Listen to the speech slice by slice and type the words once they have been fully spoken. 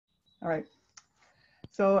All right.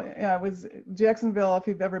 So yeah, it was Jacksonville. If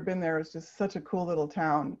you've ever been there, it's just such a cool little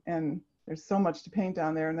town, and there's so much to paint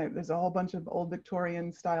down there. And there's a whole bunch of old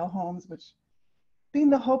Victorian style homes, which, being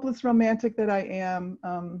the hopeless romantic that I am,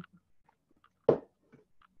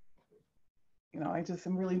 you know, I just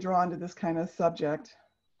am really drawn to this kind of subject.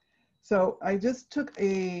 So I just took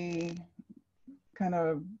a kind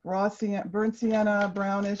of raw burnt sienna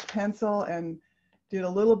brownish pencil and did a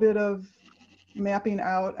little bit of mapping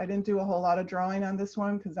out. I didn't do a whole lot of drawing on this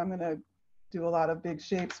one because I'm going to do a lot of big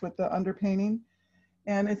shapes with the underpainting.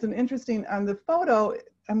 And it's an interesting, on the photo,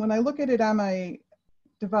 and when I look at it on my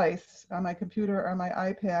device, on my computer or my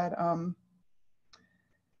iPad,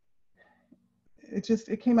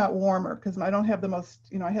 it came out warmer because I don't have the most,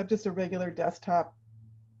 you know, I have just a regular desktop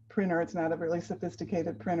printer. It's not a really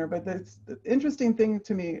sophisticated printer, but the interesting thing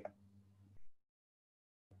to me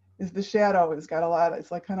is the shadow has got a lot,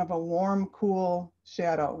 it's like kind of a warm, cool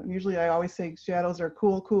shadow. And usually I always say shadows are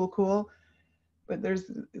cool, cool, cool, but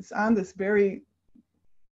it's on this very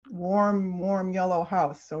warm yellow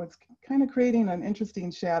house. So it's kind of creating an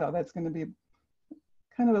interesting shadow that's going to be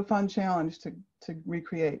kind of a fun challenge to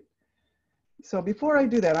recreate. So before I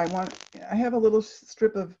do that, I have a little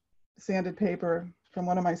strip of sanded paper from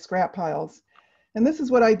one of my scrap piles. And this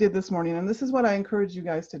is what I did this morning, and this is what I encourage you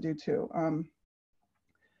guys to do too.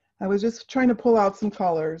 I was just trying to pull out some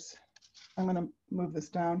colors. I'm going to move this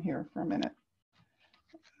down here for a minute.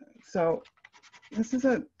 So this is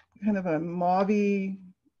a kind of a mauvey,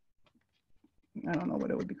 I don't know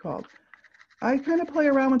what it would be called. I kind of play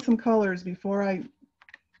around with some colors before I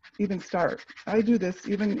even start. I do this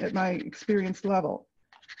even at my experience level.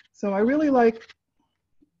 So I really like,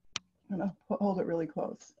 I'm going to hold it really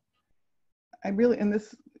close. And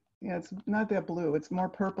this, yeah, it's not that blue, it's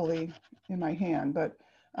more purpley in my hand, but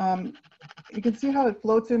you can see how it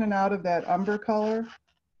floats in and out of that umber color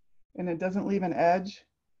and it doesn't leave an edge.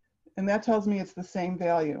 And that tells me it's the same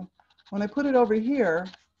value. When I put it over here,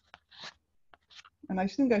 and I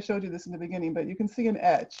think I showed you this in the beginning, but you can see an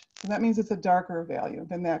edge. So that means it's a darker value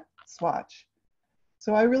than that swatch.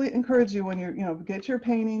 So I really encourage you when you're, you know, get your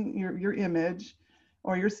painting, your image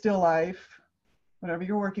or your still life, whatever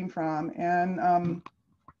you're working from, and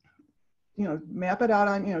you know, map it out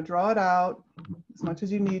on, you know, draw it out as much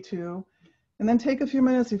as you need to, and then take a few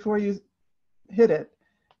minutes before you hit it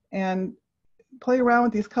and play around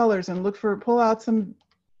with these colors and pull out some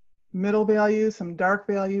middle values, some dark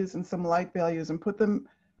values, and some light values, and put them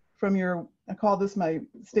from your, I call this my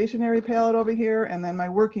stationary palette over here, and then my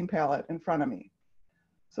working palette in front of me.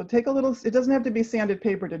 So take a little, it doesn't have to be sanded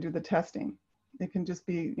paper to do the testing. It can just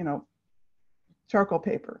be, you know, charcoal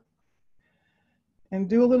paper. And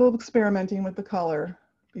do a little experimenting with the color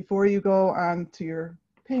before you go on to your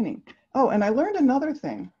painting. Oh, and I learned another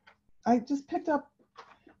thing. I just picked up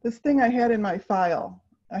this thing I had in my file.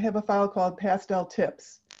 I have a file called Pastel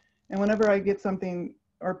Tips. And whenever I get something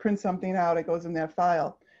or print something out, it goes in that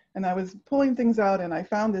file. And I was pulling things out and I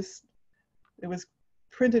found this, it was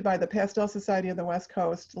printed by the Pastel Society of the West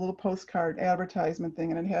Coast, a little postcard advertisement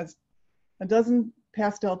thing, and it has a dozen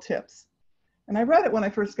pastel tips. And I read it when I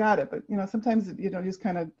first got it, but you know, sometimes you know, you just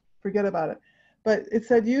kind of forget about it. But it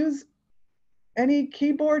said, use any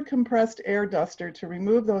keyboard compressed air duster to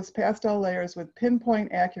remove those pastel layers with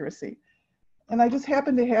pinpoint accuracy. And I just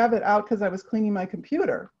happened to have it out because I was cleaning my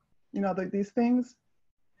computer. You know, these things.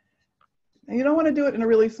 And you don't want to do it in a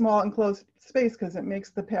really small enclosed space because it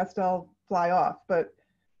makes the pastel fly off, but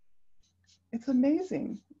it's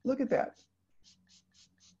amazing. Look at that.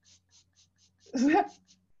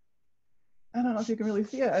 I don't know if you can really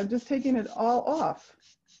see it. I'm just taking it all off.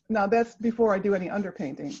 Now that's before I do any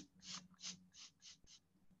underpainting.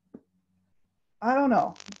 I don't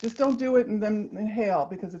know. Just don't do it and then inhale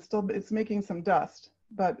because it's making some dust.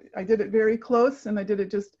 But I did it very close, and I did it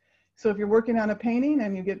just, so if you're working on a painting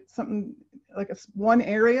and you get something like one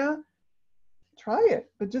area, try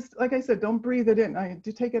it. But just like I said, don't breathe it in. I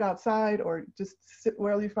do take it outside or just sit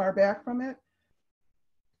really far back from it.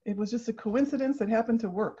 It was just a coincidence that happened to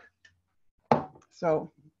work.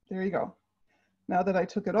 So there you go. Now that I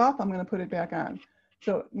took it off, I'm going to put it back on.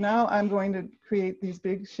 So now I'm going to create these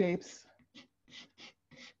big shapes.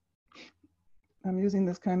 I'm using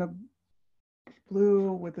this kind of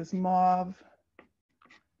blue with this mauve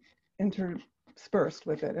interspersed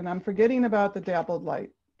with it. And I'm forgetting about the dappled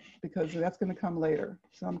light because that's going to come later.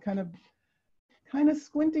 So I'm kind of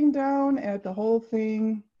squinting down at the whole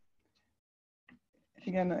thing.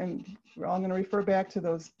 Again, and I'm going to refer back to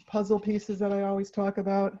those puzzle pieces that I always talk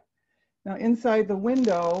about. Now inside the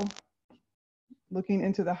window, looking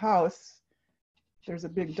into the house, there's a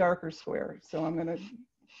big darker square. So I'm going to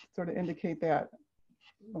sort of indicate that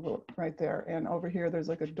a little right there. And over here, there's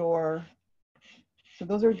like a door. So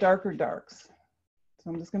those are darker darks. So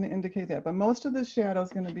I'm just going to indicate that. But most of the shadow is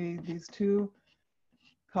going to be these two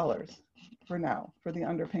colors for now, for the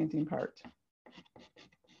underpainting part.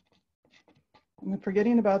 I'm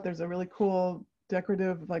forgetting about, there's a really cool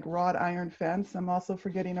decorative like wrought iron fence. I'm also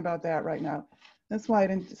forgetting about that right now. That's why I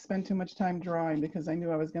didn't spend too much time drawing, because I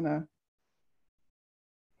knew I was going to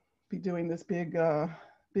be doing this big,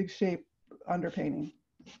 big shape underpainting.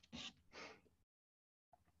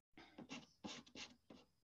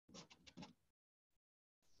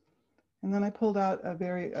 And then I pulled out a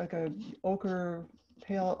very, like a ochre,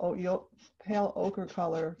 pale ochre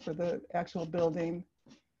color for the actual building,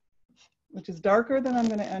 which is darker than I'm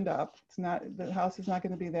going to end up. It's not, the house is not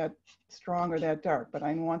going to be that strong or that dark, but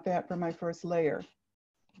I want that for my first layer.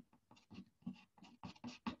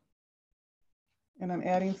 And I'm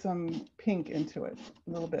adding some pink into it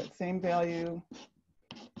a little bit, same value,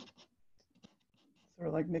 sort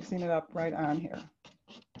of like mixing it up right on here.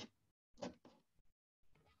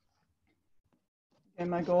 And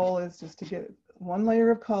my goal is just to get one layer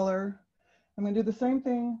of color. I'm going to do the same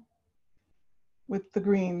thing with the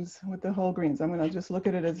greens, with the whole greens. I'm going to just look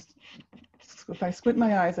at it as, if I squint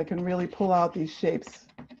my eyes, I can really pull out these shapes.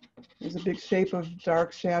 There's a big shape of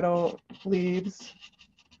dark shadow leaves.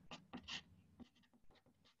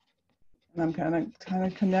 And I'm kind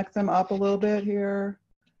of connect them up a little bit here.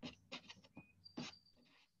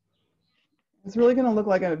 It's really going to look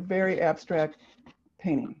like a very abstract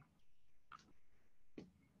painting.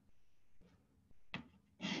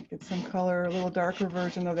 Get some color, a little darker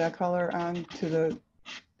version of that color onto the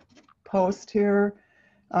post here.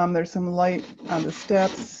 There's some light on the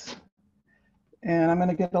steps. And I'm going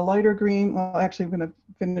to get a lighter green. Well, actually, I'm going to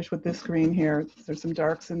finish with this green here. There's some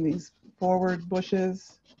darks in these forward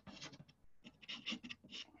bushes.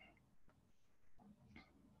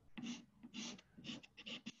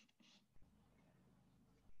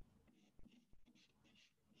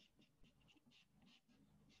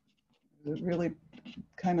 A really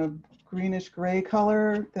kind of greenish gray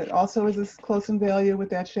color that also is this close in value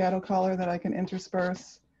with that shadow color that I can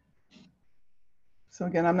intersperse. So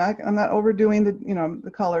again, I'm not overdoing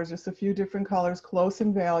the colors, just a few different colors close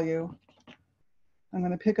in value. I'm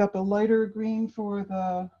going to pick up a lighter green for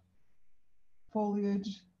the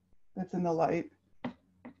foliage that's in the light.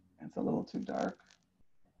 It's a little too dark.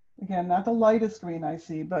 Again, not the lightest green I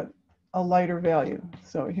see, but a lighter value.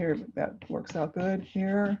 So here, that works out good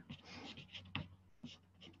here.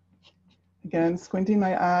 Again, squinting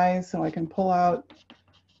my eyes so I can pull out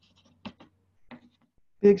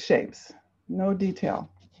big shapes, no detail.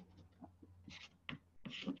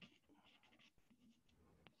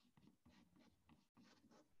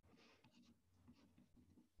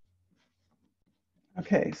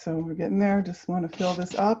 Okay, so we're getting there. Just want to fill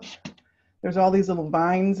this up. There's all these little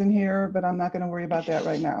vines in here, but I'm not going to worry about that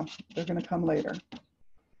right now. They're going to come later.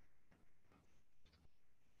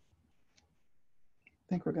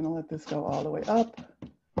 I think we're going to let this go all the way up.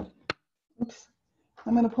 Oops.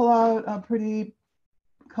 I'm going to pull out a pretty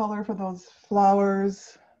color for those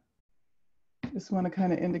flowers. Just want to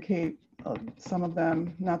kind of indicate some of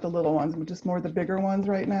them, not the little ones, but just more the bigger ones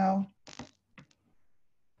right now.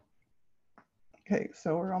 Okay,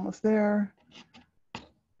 so we're almost there.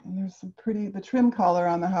 And there's some pretty, the trim color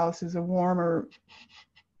on the house is a warmer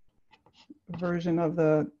version of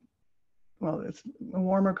the, well, it's a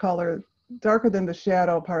warmer color, darker than the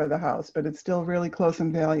shadow part of the house, but it's still really close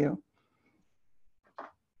in value.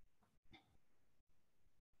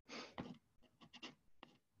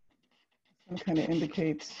 I'm kind of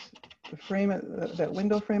indicate the frame, that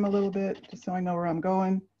window frame a little bit, just so I know where I'm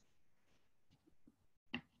going.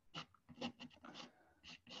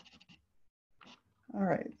 All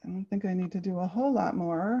right, I don't think I need to do a whole lot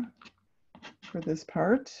more for this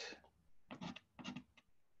part.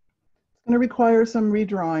 It's going to require some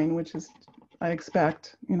redrawing, which is, I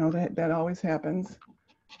expect, you know, that always happens.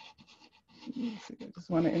 I just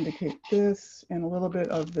want to indicate this and a little bit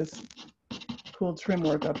of this cool trim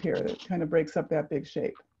work up here that kind of breaks up that big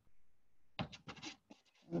shape,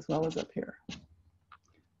 as well as up here.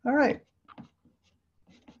 All right.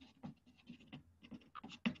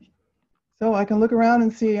 So I can look around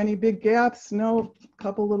and see any big gaps. No, a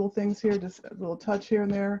couple little things here, just a little touch here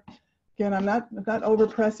and there. Again, I'm not over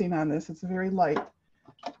pressing on this. It's very light.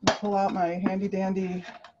 I'll pull out my handy dandy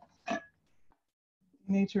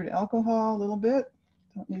natured alcohol a little bit.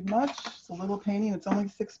 Don't need much. It's a little painting. It's only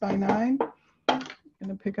 6 by 9. I'm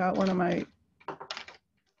gonna pick out one of my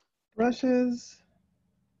brushes.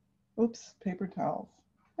 Oops, paper towels.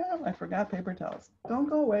 Yeah, I forgot paper towels. Don't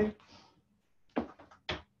go away.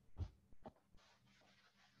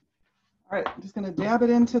 All right, I'm just going to dab it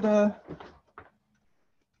into the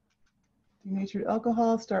denatured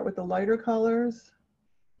alcohol. Start with the lighter colors,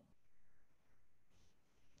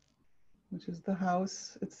 which is the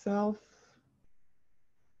house itself.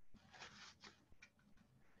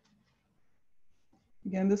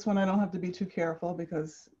 Again, this one I don't have to be too careful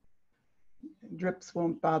because drips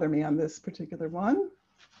won't bother me on this particular one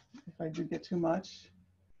if I do get too much.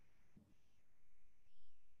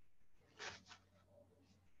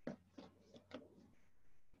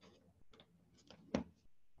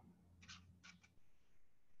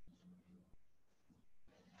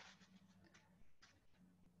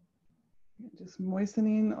 Just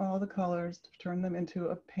moistening all the colors to turn them into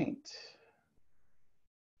a paint.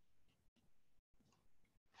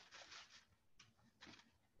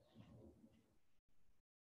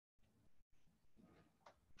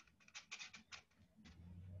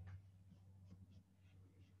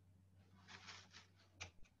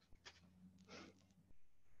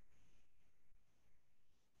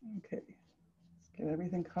 Okay, let's get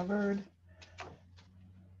everything covered.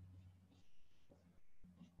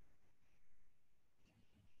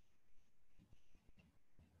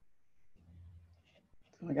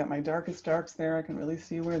 So I got my darkest darks there. I can really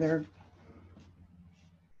see where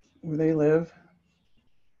they live.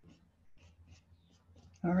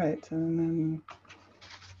 All right, and then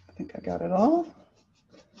I think I got it all.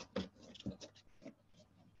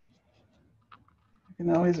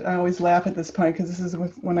 I always laugh at this point because this is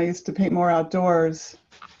when I used to paint more outdoors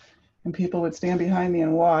and people would stand behind me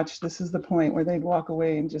and watch. This is the point where they'd walk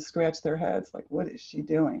away and just scratch their heads like, what is she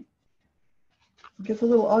doing? It gets a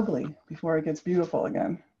little ugly before it gets beautiful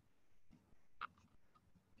again.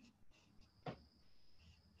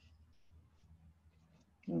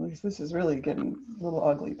 At least this is really getting a little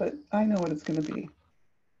ugly, but I know what it's going to be,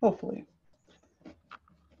 hopefully.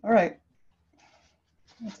 All right,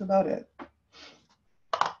 that's about it.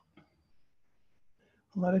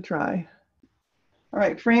 Let it dry. All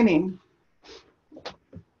right, framing.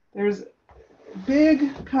 There's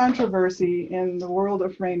big controversy in the world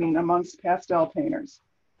of framing amongst pastel painters.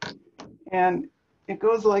 And it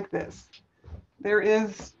goes like this. There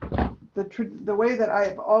is the way that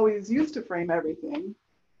I've always used to frame everything.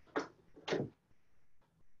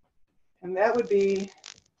 And that would be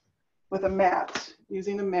with a mat,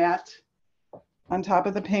 using a mat on top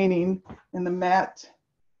of the painting, and the mat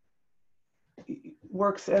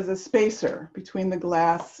works as a spacer between the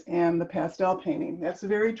glass and the pastel painting. That's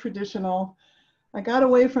very traditional. I got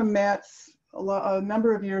away from mats a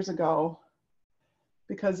number of years ago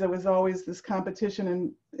because there was always this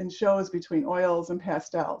competition in shows between oils and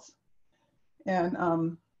pastels. And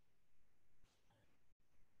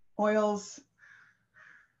oils,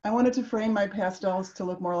 I wanted to frame my pastels to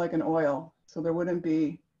look more like an oil, so there wouldn't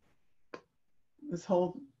be this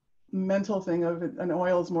whole mental thing of an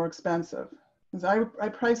oil is more expensive. Because I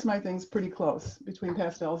price my things pretty close between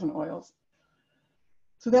pastels and oils.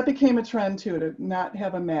 So that became a trend too, to not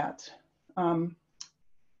have a mat. But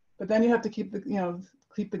then you have to keep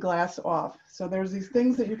the glass off. So there's these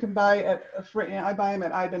things that you can buy at I buy them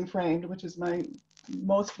at I've Been Framed, which is my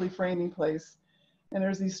mostly framing place. And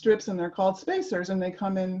there's these strips and they're called spacers, and they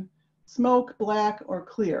come in smoke, black, or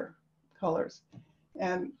clear colors.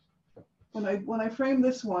 And when I frame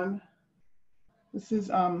this one, this is,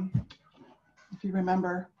 if you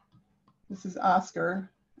remember, this is Oscar,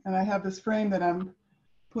 and I have this frame that I'm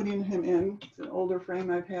putting him in. It's an older frame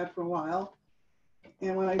I've had for a while.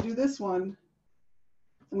 And when I do this one,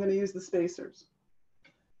 I'm going to use the spacers.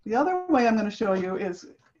 The other way I'm going to show you is,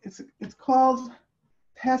 it's called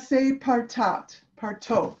passe partout.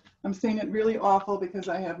 I'm saying it really awful because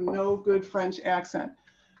I have no good French accent,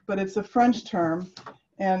 but it's a French term,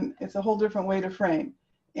 and it's a whole different way to frame.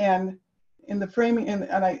 And in the framing,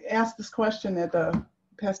 and I asked this question at the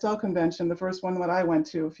pastel convention, the first one that I went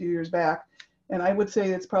to a few years back, and I would say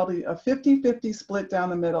it's probably a 50-50 split down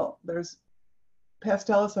the middle. There's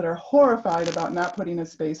pastelists that are horrified about not putting a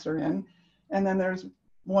spacer in, and then there's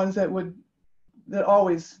ones that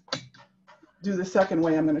always do the second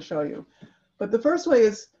way I'm going to show you. But the first way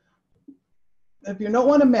is, if you don't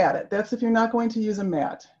want to mat it, that's if you're not going to use a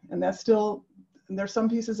mat. And that's still, and there's some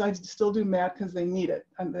pieces I still do mat because they need it,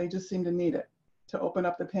 and they just seem to need it to open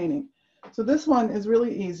up the painting. So this one is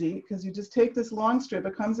really easy because you just take this long strip.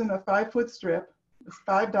 It comes in a 5-foot strip. It's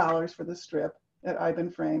 $5 for the strip at I've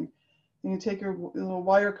Been Framed. And you take your little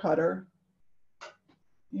wire cutter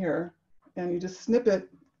here, and you just snip it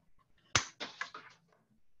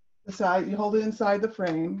the side. You hold it inside the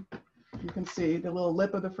frame. You can see the little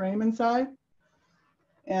lip of the frame inside.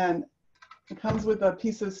 And it comes with a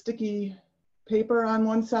piece of sticky paper on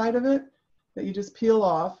one side of it that you just peel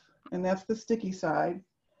off, and that's the sticky side.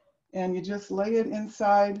 And you just lay it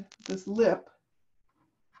inside this lip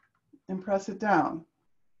and press it down.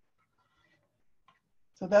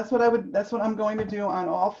 So that's what I'm going to do on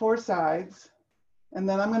all 4 sides. And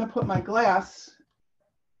then I'm going to put my glass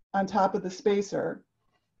on top of the spacer.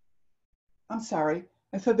 I'm sorry,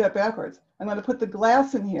 I said that backwards. I'm going to put the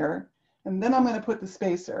glass in here, and then I'm going to put the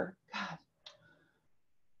spacer. God, I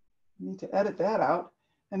need to edit that out.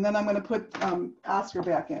 And then I'm going to put Oscar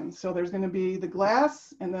back in. So there's going to be the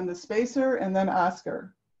glass, and then the spacer, and then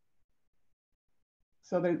Oscar.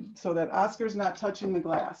 So that Oscar's not touching the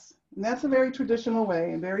glass. And that's a very traditional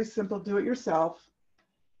way and very simple, do it yourself.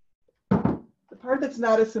 The part that's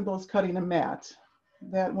not as simple is cutting a mat.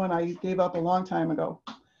 That one I gave up a long time ago.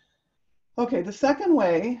 Okay, the second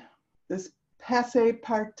way, this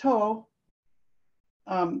passe-partout,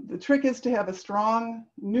 the trick is to have a strong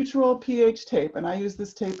neutral pH tape, and I use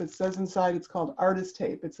this tape. It says inside it's called artist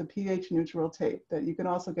tape. It's a pH neutral tape that you can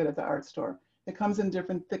also get at the art store. It comes in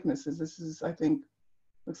different thicknesses. This is, I think,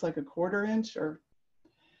 looks like a 1/4 inch.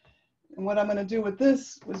 And what I'm going to do with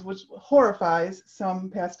this is, which horrifies some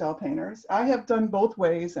pastel painters. I have done both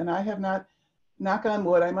ways, and I have not, knock on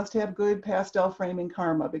wood, I must have good pastel framing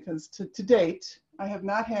karma, because to date, I have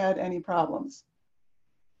not had any problems.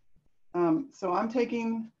 So I'm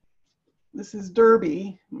taking, this is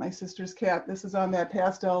Derby, my sister's cat. This is on that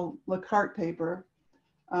pastel La Carte paper.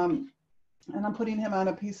 And I'm putting him on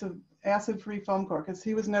a piece of acid-free foam core, because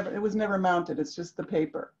it was never mounted. It's just the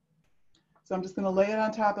paper. So I'm just going to lay it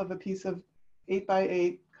on top of a piece of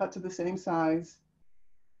 8x8, cut to the same size,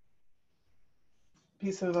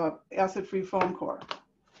 piece of acid-free foam core.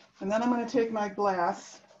 And then I'm going to take my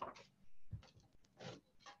glass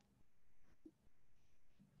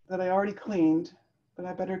that I already cleaned, but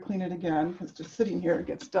I better clean it again because just sitting here it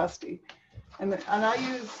gets dusty. And I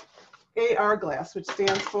use AR glass, which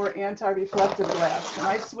stands for anti-reflective glass. And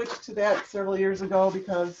I switched to that several years ago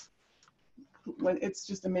because when it's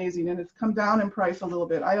just amazing, and it's come down in price a little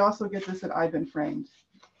bit. I also get this at I've Been Framed.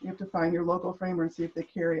 You have to find your local framer and see if they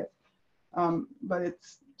carry it. But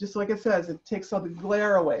it's just like it says, it takes all the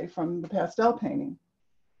glare away from the pastel painting.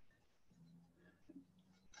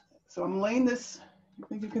 So I'm laying this, I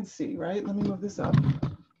think you can see, right? Let me move this up.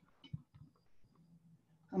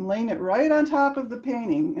 I'm laying it right on top of the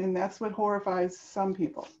painting, and that's what horrifies some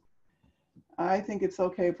people. I think it's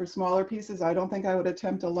okay for smaller pieces. I don't think I would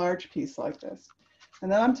attempt a large piece like this.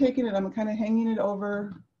 And then I'm taking it, I'm kind of hanging it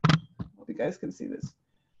over, I hope you guys can see this.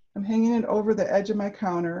 I'm hanging it over the edge of my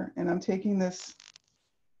counter, and I'm taking this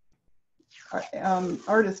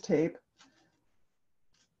artist tape,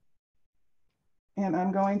 and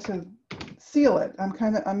I'm going to seal it.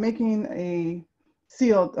 I'm making a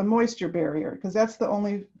seal, a moisture barrier, because that's the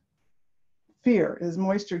only fear, is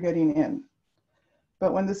moisture getting in.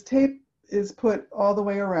 But when this tape is put all the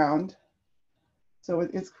way around, so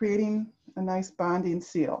it's creating a nice bonding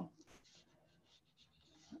seal.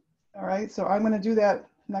 All right, so I'm going to do that.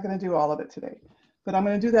 I'm not going to do all of it today, but I'm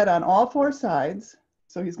going to do that on all 4 sides.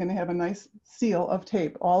 So he's going to have a nice seal of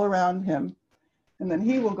tape all around him, and then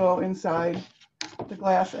he will go inside the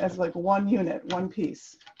glass as like one unit, one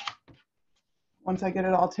piece, once I get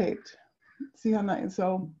it all taped. See how nice?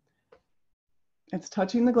 So it's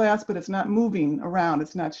touching the glass, but it's not moving around.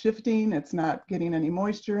 It's not shifting. It's not getting any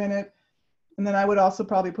moisture in it. And then I would also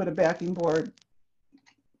probably put a backing board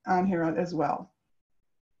on here as well.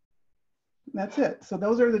 That's it. So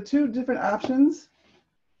those are the 2 different options.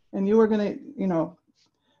 And you are going to, you know,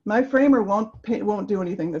 my framer won't do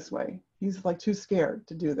anything this way. He's like too scared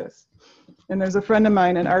to do this. And there's a friend of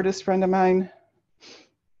mine, an artist friend of mine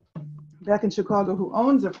back in Chicago, who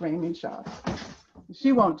owns a framing shop.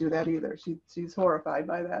 She won't do that either. She's horrified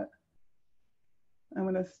by that. I'm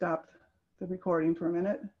going to stop the recording for a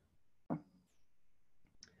minute.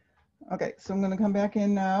 Okay, so I'm going to come back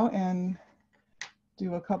in now and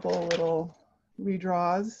do a couple little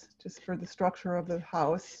redraws just for the structure of the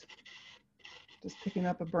house. Just picking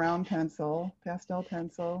up a brown pencil, pastel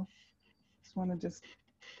pencil. Just want to just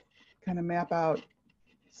kind of map out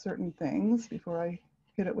certain things before I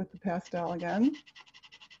hit it with the pastel again.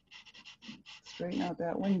 Straighten out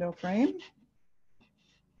that window frame.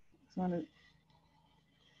 Just want to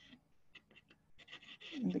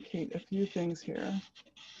indicate a few things here.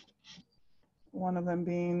 One of them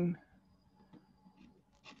being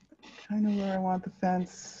kind of where I want the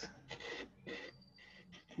fence,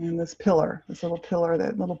 and this pillar, this little pillar,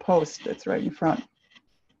 that little post that's right in front.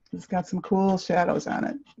 It's got some cool shadows on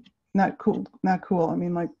it. Not cool, I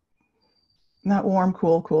mean like, not warm,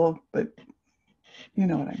 cool, but you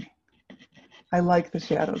know what I mean. I like the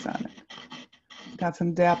shadows on it. Got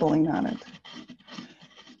some dappling on it.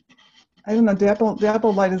 I don't know,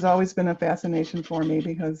 dappled light has always been a fascination for me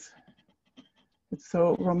because it's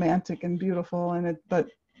so romantic and beautiful, and but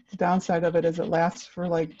the downside of it is it lasts for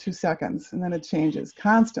like 2 seconds and then it changes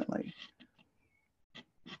constantly.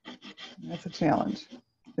 That's a challenge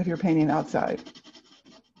if you're painting outside.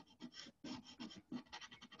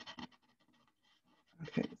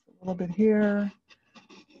 Okay, just a little bit here.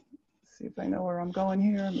 Let's see if I know where I'm going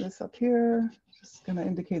here. This up here. Just going to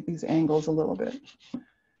indicate these angles a little bit.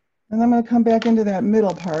 And I'm going to come back into that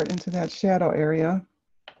middle part, into that shadow area.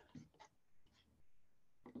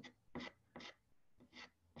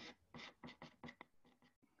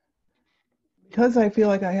 Because I feel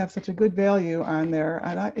like I have such a good value on there,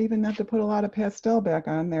 I don't even have to put a lot of pastel back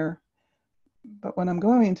on there. But what I'm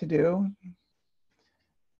going to do,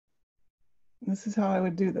 this is how I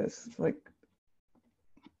would do this. It's like,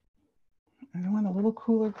 I want a little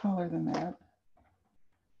cooler color than that.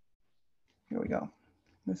 Here we go.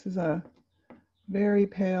 This is a very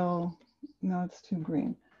pale, no, it's too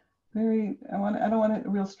green. I don't want a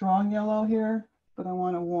real strong yellow here, but I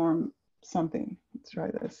want a warm something. Let's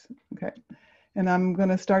try this. Okay. And I'm going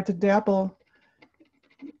to start to dapple.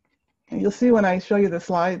 And you'll see when I show you the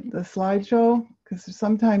slideshow, because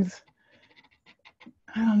sometimes,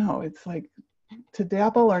 I don't know, it's like to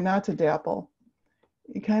dapple or not to dapple.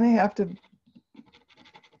 You kind of have to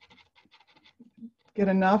get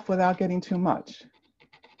enough without getting too much.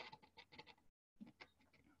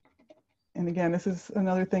 And again, this is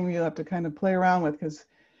another thing you'll have to kind of play around with, because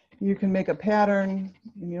you can make a pattern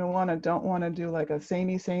and you don't want to do like a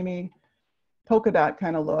samey polka dot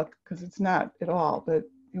kind of look, because it's not at all, but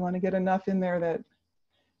you want to get enough in there that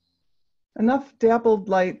enough dappled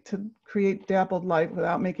light to create dappled light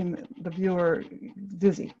without making the viewer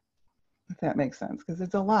dizzy, if that makes sense, because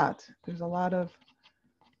it's a lot. There's a lot of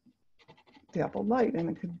dappled light and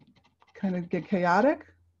it could kind of get chaotic.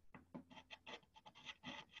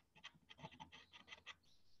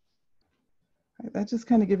 That's just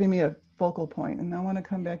kind of giving me a focal point. And I want to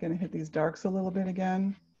come back in and hit these darks a little bit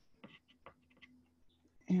again.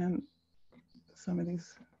 And some of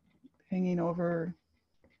these hanging over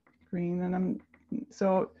green. And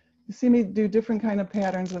so you see me do different kind of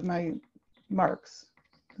patterns with my marks.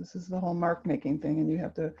 This is the whole mark making thing. And you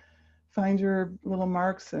have to find your little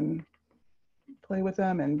marks and play with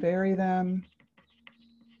them and vary them.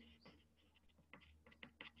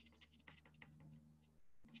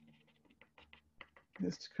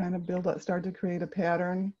 Just kind of build up, start to create a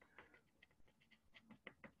pattern.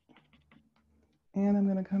 And I'm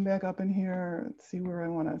going to come back up in here and see where I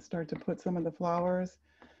want to start to put some of the flowers.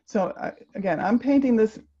 So again, I'm painting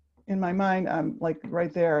this in my mind. I'm like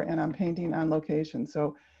right there, and I'm painting on location.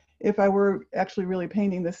 So if I were actually really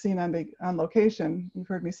painting this scene on location, you've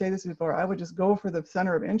heard me say this before, I would just go for the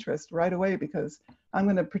center of interest right away, because I'm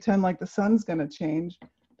going to pretend like the sun's going to change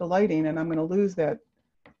the lighting, and I'm going to lose that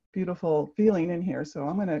beautiful feeling in here. So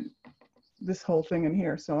I'm going to, this whole thing in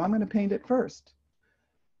here. So I'm going to paint it first.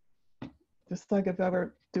 Just like if I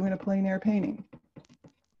were doing a plein air painting.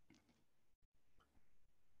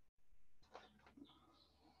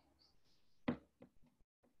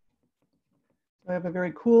 I have a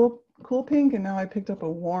very cool pink, and now I picked up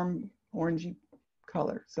a warm orangey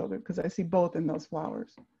color. So because I see both in those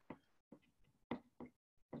flowers.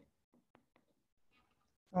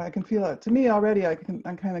 I can feel it. To me already,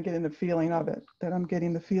 I'm kind of getting the feeling of it, that I'm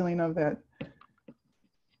getting the feeling of that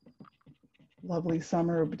lovely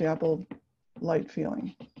summer dappled light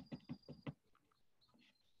feeling.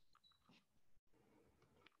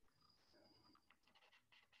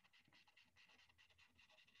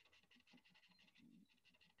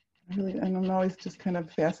 And I'm always just kind of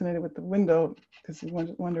fascinated with the window, because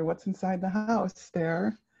you wonder what's inside the house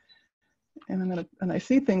there. And I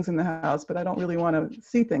see things in the house, but I don't really want to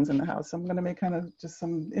see things in the house. So I'm going to make kind of just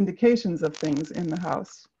some indications of things in the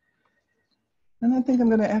house. And I think I'm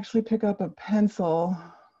going to actually pick up a pencil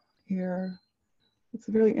here. It's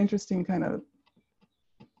a really interesting kind of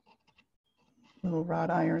little wrought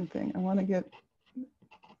iron thing. I want to get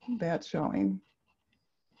that showing.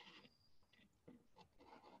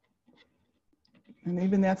 And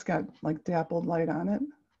even that's got like dappled light on it.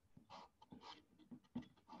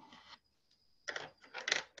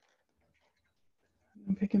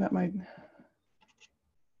 I'm picking up my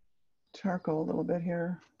charcoal a little bit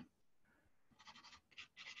here.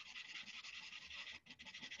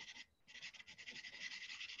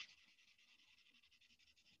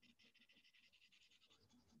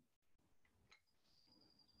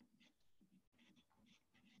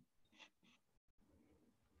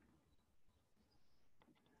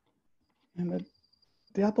 And the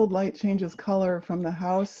dappled light changes color from the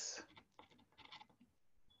house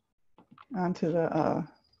onto the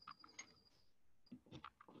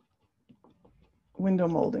window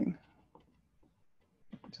molding,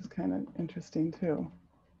 which is kind of interesting too.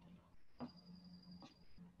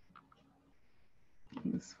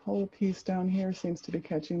 This whole piece down here seems to be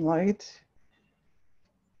catching light.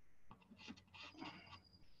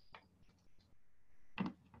 I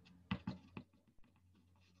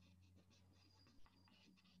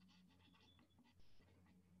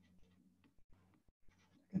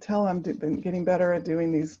can tell I've been getting better at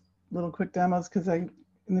doing these little quick demos because in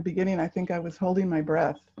the beginning, I think I was holding my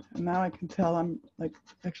breath, and now I can tell I'm like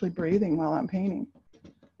actually breathing while I'm painting.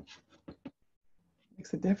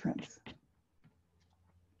 Makes a difference.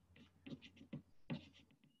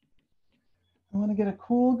 I want to get a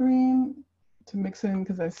cool green to mix in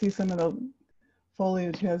because I see some of the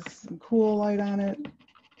foliage has some cool light on it.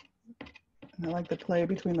 And I like the play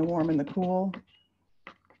between the warm and the cool.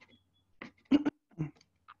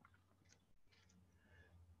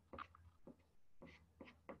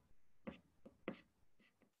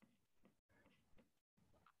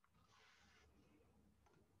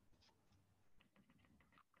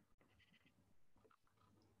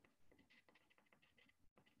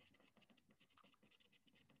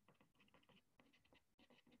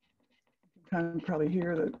 Kind of probably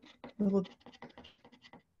hear the little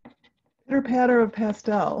pitter patter of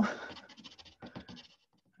pastel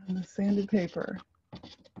on the sanded paper. All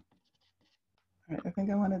right, I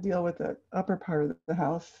think I want to deal with the upper part of the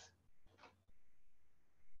house.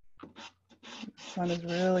 The sun is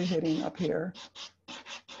really hitting up here.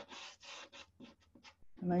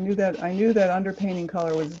 And I knew that underpainting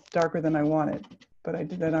color was darker than I wanted, but I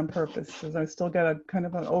did that on purpose because I still got a kind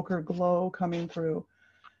of an ochre glow coming through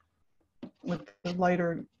with the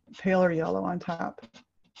lighter, paler yellow on top.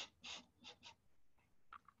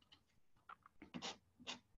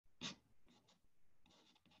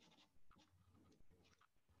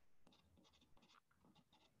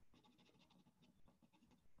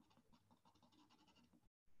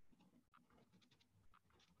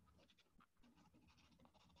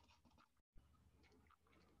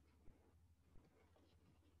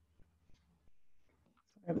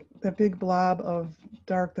 That big blob of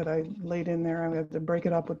dark that I laid in there, I have to break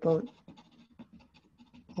it up with the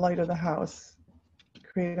light of the house,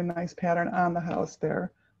 create a nice pattern on the house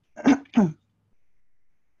there.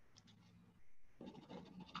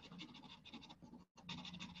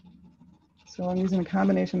 So I'm using a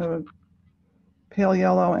combination of a pale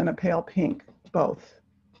yellow and a pale pink, both.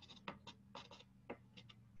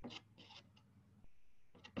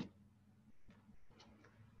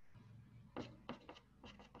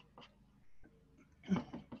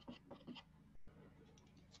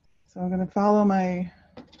 So I'm going to follow my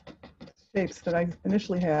shapes that I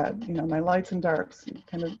initially had, you know, my lights and darks,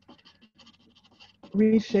 kind of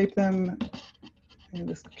reshape them, and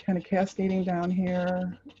just kind of cascading down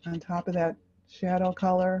here on top of that shadow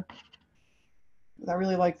color. I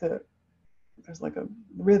really like there's like a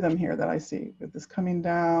rhythm here that I see with this coming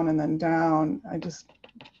down and then down. I just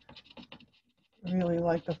really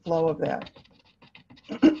like the flow of that.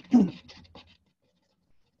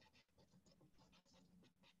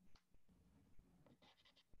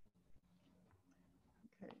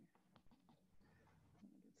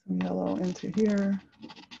 Some yellow into here.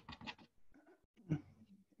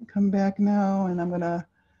 Come back now, and I'm gonna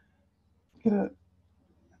get a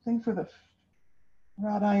thing for the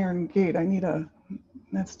wrought iron gate. I need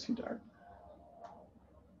that's too dark.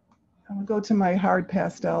 I'm gonna go to my hard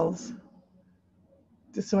pastels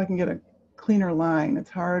just so I can get a cleaner line. It's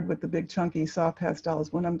hard with the big chunky soft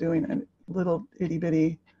pastels when I'm doing a little itty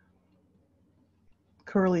bitty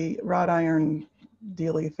curly wrought iron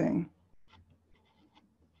dealy thing.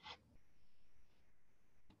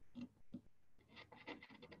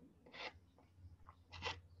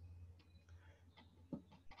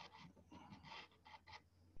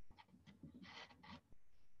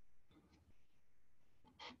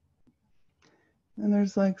 And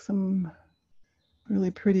there's like some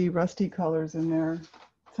really pretty rusty colors in there.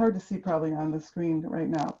 It's hard to see probably on the screen right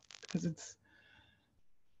now because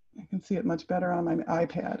I can see it much better on my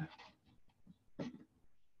iPad.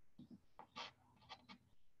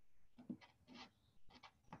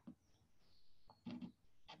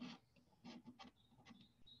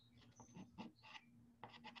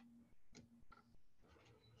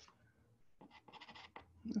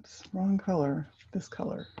 Oops, wrong color, this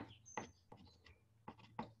color.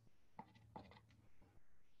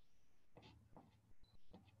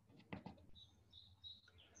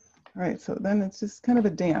 All right, so then it's just kind of a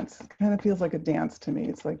dance. It kind of feels like a dance to me.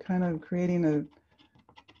 It's like kind of creating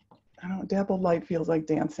I don't know, dappled light feels like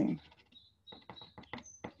dancing.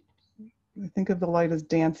 Think of the light as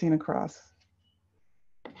dancing across.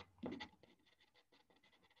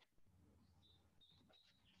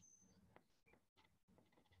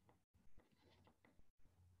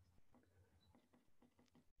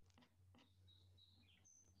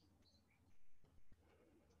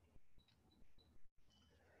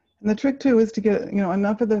 And the trick too is to get,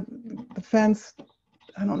 enough of the fence.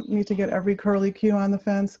 I don't need to get every curly Q on the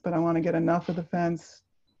fence, but I want to get enough of the fence,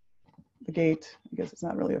 the gate. I guess it's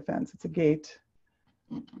not really a fence, it's a gate.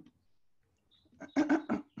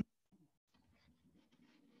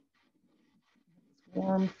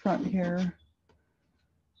 Warm front here.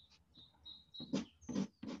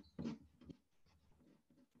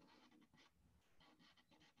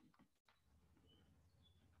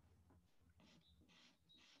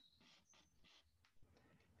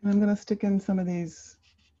 And I'm going to stick in some of these.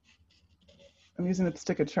 I'm using a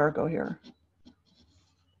stick of charcoal here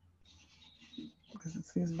because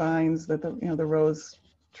it's these vines that the rose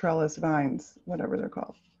trellis vines, whatever they're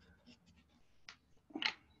called.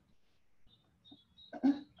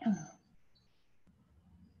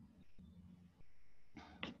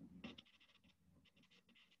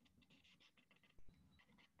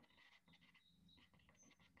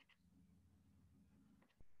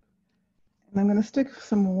 And I'm going to stick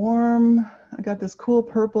some warm, I got this cool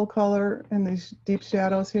purple color in these deep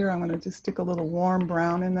shadows here. I'm going to just stick a little warm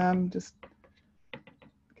brown in them, just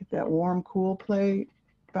get that warm, cool play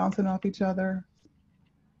bouncing off each other.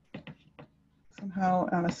 Somehow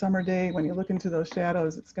on a summer day, when you look into those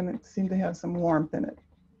shadows, it's going to seem to have some warmth in it.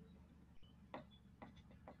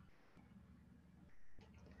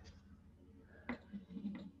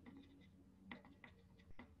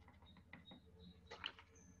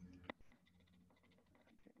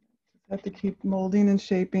 Have to keep molding and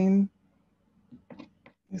shaping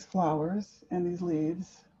these flowers and these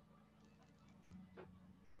leaves.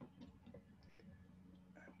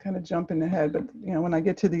 Kind of jumping ahead, but when I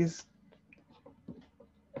get to these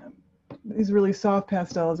really soft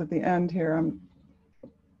pastels at the end here,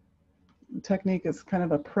 the technique is kind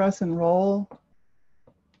of a press and roll.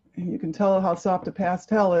 And you can tell how soft a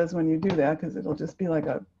pastel is when you do that, because it'll just be like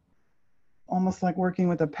almost like working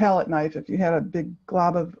with a palette knife. If you had a big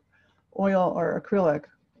glob of oil or acrylic,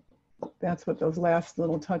 that's what those last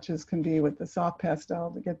little touches can be with the soft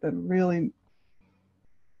pastel to get the really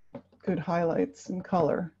good highlights and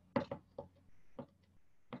color.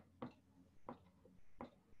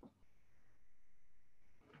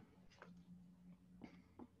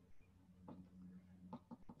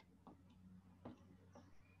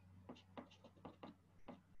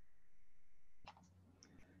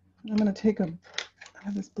 I'm going to take I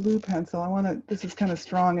have this blue pencil. This is kind of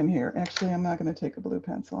strong in here. Actually, I'm not going to take a blue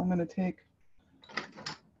pencil. I'm going to take a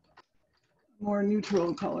more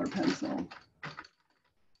neutral color pencil.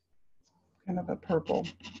 Kind of a purple,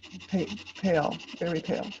 pale, very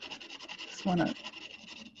pale. Just want to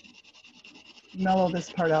mellow this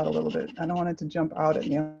part out a little bit. I don't want it to jump out at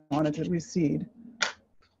me. I want it to recede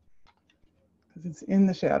because it's in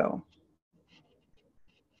the shadow.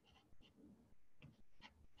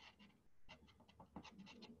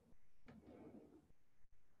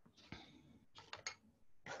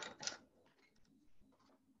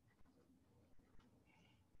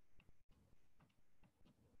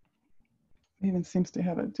 It even seems to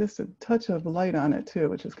have just a touch of light on it too,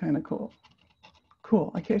 which is kind of cool.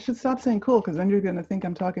 Cool. Okay, I should stop saying cool because then you're going to think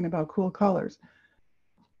I'm talking about cool colors.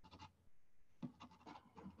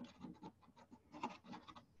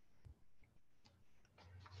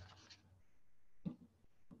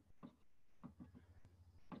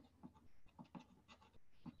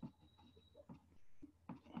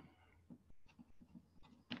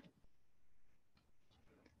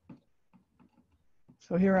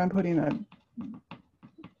 So here I'm putting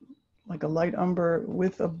like a light umber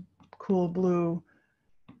with a cool blue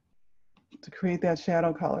to create that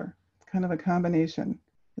shadow color. It's kind of a combination,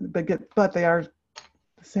 but they are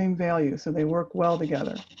the same value, so they work well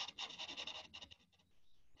together.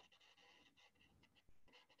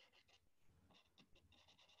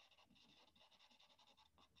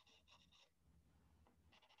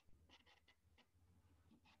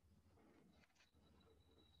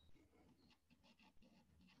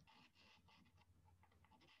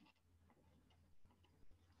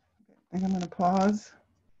 I think I'm going to pause,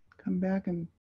 come back and